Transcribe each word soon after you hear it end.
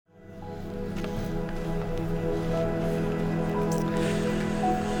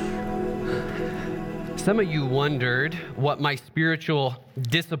Some of you wondered what my spiritual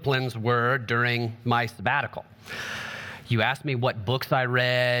disciplines were during my sabbatical. You asked me what books I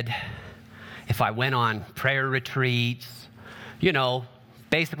read, if I went on prayer retreats,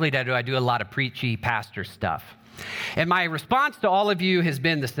 basically do I do a lot of preachy pastor stuff. And my response to all of you has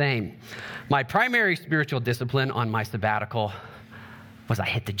been the same. My primary spiritual discipline on my sabbatical was I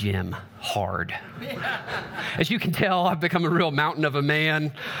hit the gym hard. As you can tell, I've become a real mountain of a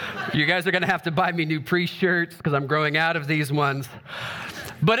man. You guys are going to have to buy me new priest shirts because I'm growing out of these ones.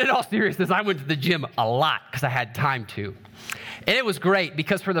 But in all seriousness, I went to the gym a lot because I had time to. And it was great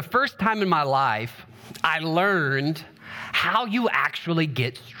because for the first time in my life, I learned how you actually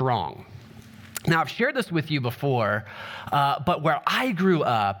get strong. Now, I've shared this with you before, but where I grew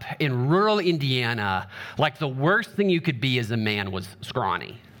up in rural Indiana, like the worst thing you could be as a man was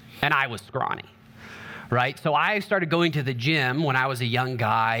scrawny, and I was scrawny, right? So I started going to the gym when I was a young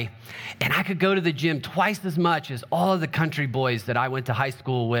guy, and I could go to the gym twice as much as all of the country boys that I went to high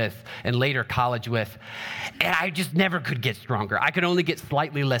school with and later college with, and I just never could get stronger. I could only get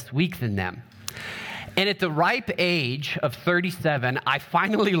slightly less weak than them. And at the ripe age of 37, I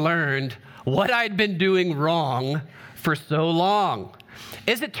finally learned what I'd been doing wrong for so long.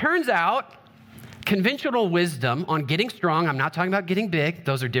 As it turns out, conventional wisdom on getting strong, I'm not talking about getting big.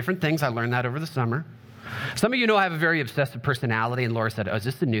 Those are different things. I learned that over the summer. Some of you know I have a very obsessive personality, and Laura said, "Oh, is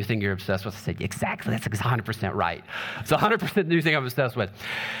this the new thing you're obsessed with?" I said, "Exactly, that's 100% right. It's 100% new thing I'm obsessed with."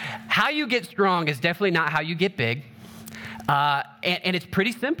 How you get strong is definitely not how you get big, and it's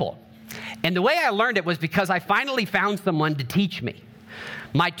pretty simple. And the way I learned it was because I finally found someone to teach me.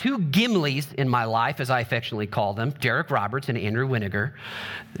 My two Gimlis in my life, as I affectionately call them, Derek Roberts and Andrew Winnegar,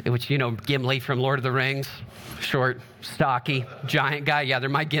 which, Gimli from Lord of the Rings, short, stocky, giant guy. Yeah, they're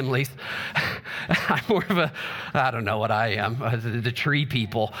my Gimlis. I'm more of a, I don't know what I am, the tree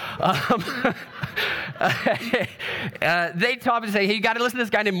people. They taught me to say, hey, you got to listen to this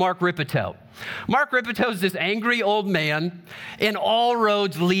guy named Mark Ripito. Mark Ripito is this angry old man, and all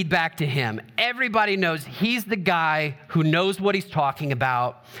roads lead back to him. Everybody knows he's the guy who knows what he's talking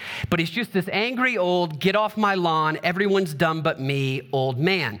about, but he's just this angry old, get off my lawn, everyone's dumb but me, old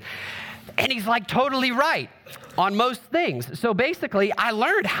man. And he's like totally right on most things. So basically, I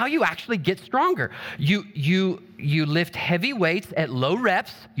learned how you actually get stronger. You lift heavy weights at low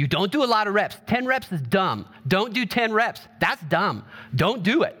reps. You don't do a lot of reps. 10 reps is dumb. Don't do 10 reps. That's dumb. Don't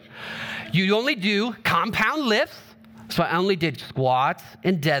do it. You only do compound lifts. So I only did squats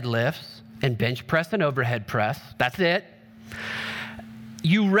and deadlifts and bench press and overhead press. That's it.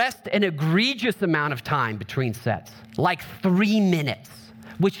 You rest an egregious amount of time between sets, like 3 minutes,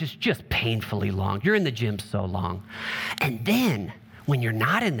 which is just painfully long. You're in the gym so long. And then when you're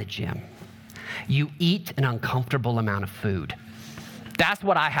not in the gym, you eat an uncomfortable amount of food. That's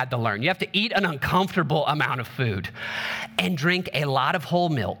what I had to learn. You have to eat an uncomfortable amount of food and drink a lot of whole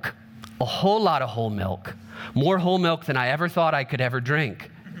milk, a whole lot of whole milk, more whole milk than I ever thought I could ever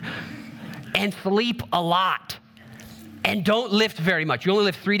drink, and sleep a lot, and don't lift very much. You only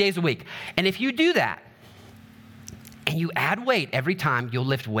lift 3 days a week. And if you do that, and you add weight every time, you'll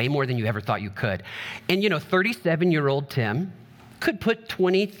lift way more than you ever thought you could. And 37-year-old Tim could put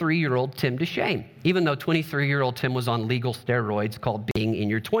 23-year-old Tim to shame, even though 23-year-old Tim was on legal steroids called being in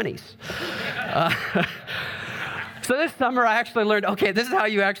your 20s. So this summer, I actually learned, okay, this is how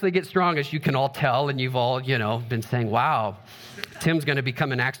you actually get strong, as you can all tell, and you've all, been saying, wow, Tim's going to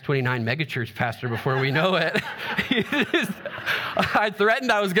become an Acts 29 megachurch pastor before we know it. I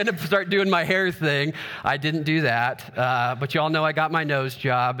threatened I was going to start doing my hair thing. I didn't do that, but you all know I got my nose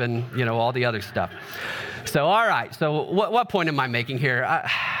job and, all the other stuff. So, all right, so what point am I making here?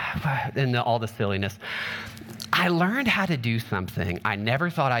 In all the silliness. I learned how to do something I never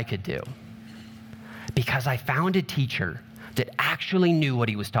thought I could do because I found a teacher that actually knew what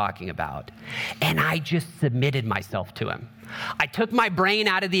he was talking about, and I just submitted myself to him. I took my brain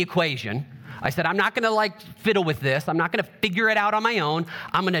out of the equation. I said, I'm not going to fiddle with this. I'm not going to figure it out on my own.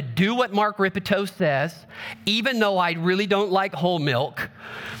 I'm going to do what Mark Ripito says, even though I really don't like whole milk,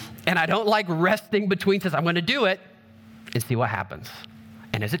 and I don't like resting between sets. I'm going to do it and see what happens.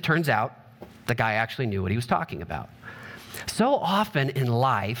 And as it turns out, the guy actually knew what he was talking about. So often in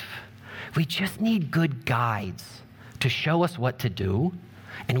life, we just need good guides to show us what to do,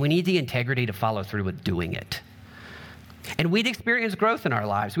 and we need the integrity to follow through with doing it. And we'd experience growth in our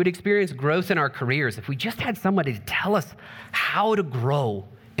lives. We'd experience growth in our careers if we just had somebody to tell us how to grow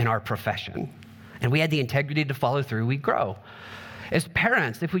in our profession. And we had the integrity to follow through, we'd grow. As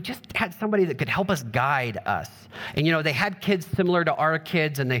parents, if we just had somebody that could help us guide us, and they had kids similar to our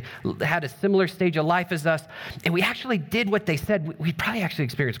kids, and they had a similar stage of life as us, and we actually did what they said, we'd probably actually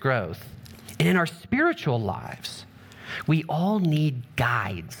experience growth. And in our spiritual lives, we all need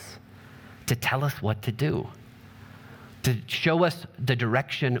guides to tell us what to do, to show us the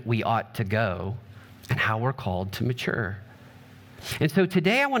direction we ought to go and how we're called to mature. And so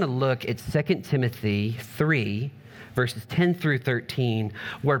today I want to look at 2 Timothy 3, verses 10 through 13,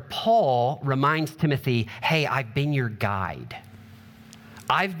 where Paul reminds Timothy, hey, I've been your guide.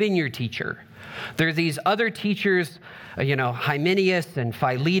 I've been your teacher. There are these other teachers, Hymenaeus and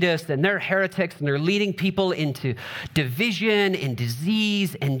Philetus, and they're heretics, and they're leading people into division and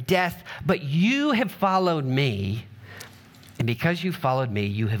disease and death. But you have followed me, and because you followed me,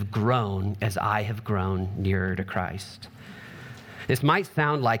 you have grown as I have grown nearer to Christ. This might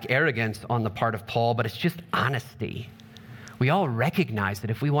sound like arrogance on the part of Paul, but it's just honesty. We all recognize that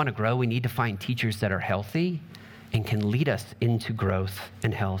if we want to grow, we need to find teachers that are healthy and can lead us into growth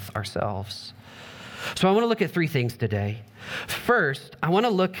and health ourselves. So I want to look at three things today. First, I want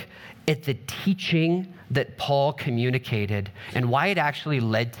to look at the teaching that Paul communicated and why it actually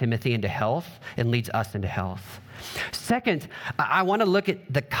led Timothy into health and leads us into health. Second, I want to look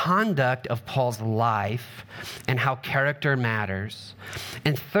at the conduct of Paul's life and how character matters.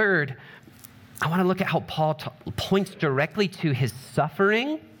 And third, I want to look at how Paul points directly to his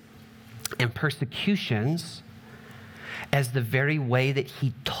suffering and persecutions as the very way that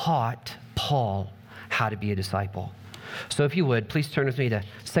he taught Paul how to be a disciple. So if you would, please turn with me to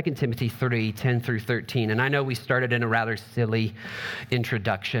 2 Timothy 3, 10 through 13. And I know we started in a rather silly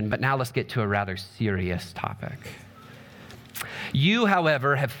introduction, but now let's get to a rather serious topic. You,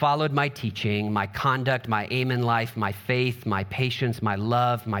 however, have followed my teaching, my conduct, my aim in life, my faith, my patience, my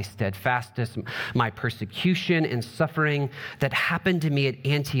love, my steadfastness, my persecution and suffering that happened to me at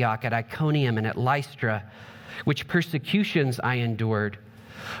Antioch, at Iconium, and at Lystra, which persecutions I endured.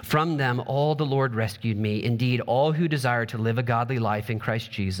 From them all the Lord rescued me. Indeed, all who desire to live a godly life in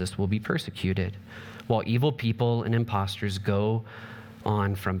Christ Jesus will be persecuted, while evil people and impostors go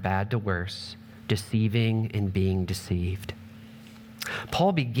on from bad to worse, deceiving and being deceived.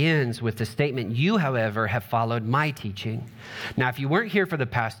 Paul begins with the statement, you, however, have followed my teaching. Now, if you weren't here for the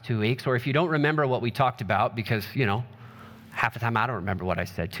past 2 weeks, or if you don't remember what we talked about, because, half the time I don't remember what I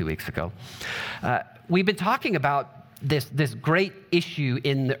said 2 weeks ago, we've been talking about this great issue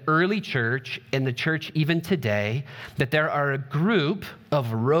in the early church, in the church even today, that there are a group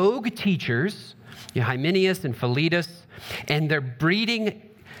of rogue teachers, Hymenaeus and Philetus, and they're breeding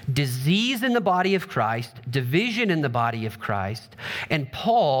disease in the body of Christ, division in the body of Christ. And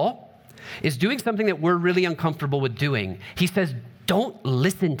Paul is doing something that we're really uncomfortable with doing. He says, don't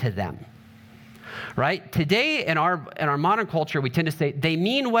listen to them. Right? Today in our modern culture, we tend to say, they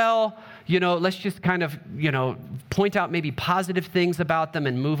mean well, let's just kind of, point out maybe positive things about them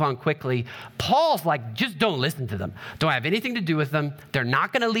and move on quickly. Paul's like, just don't listen to them. Don't have anything to do with them. They're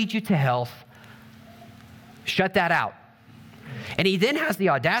not going to lead you to health. Shut that out. And he then has the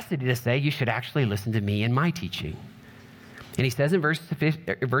audacity to say, you should actually listen to me and my teaching. And he says in verse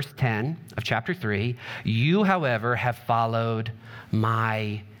 10 of chapter 3, you, however, have followed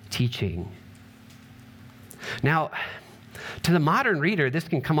my teaching. Now, to the modern reader, this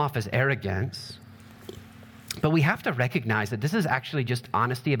can come off as arrogance, but we have to recognize that this is actually just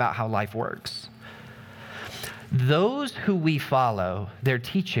honesty about how life works. Those who we follow, their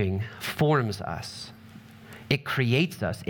teaching forms us. It creates us.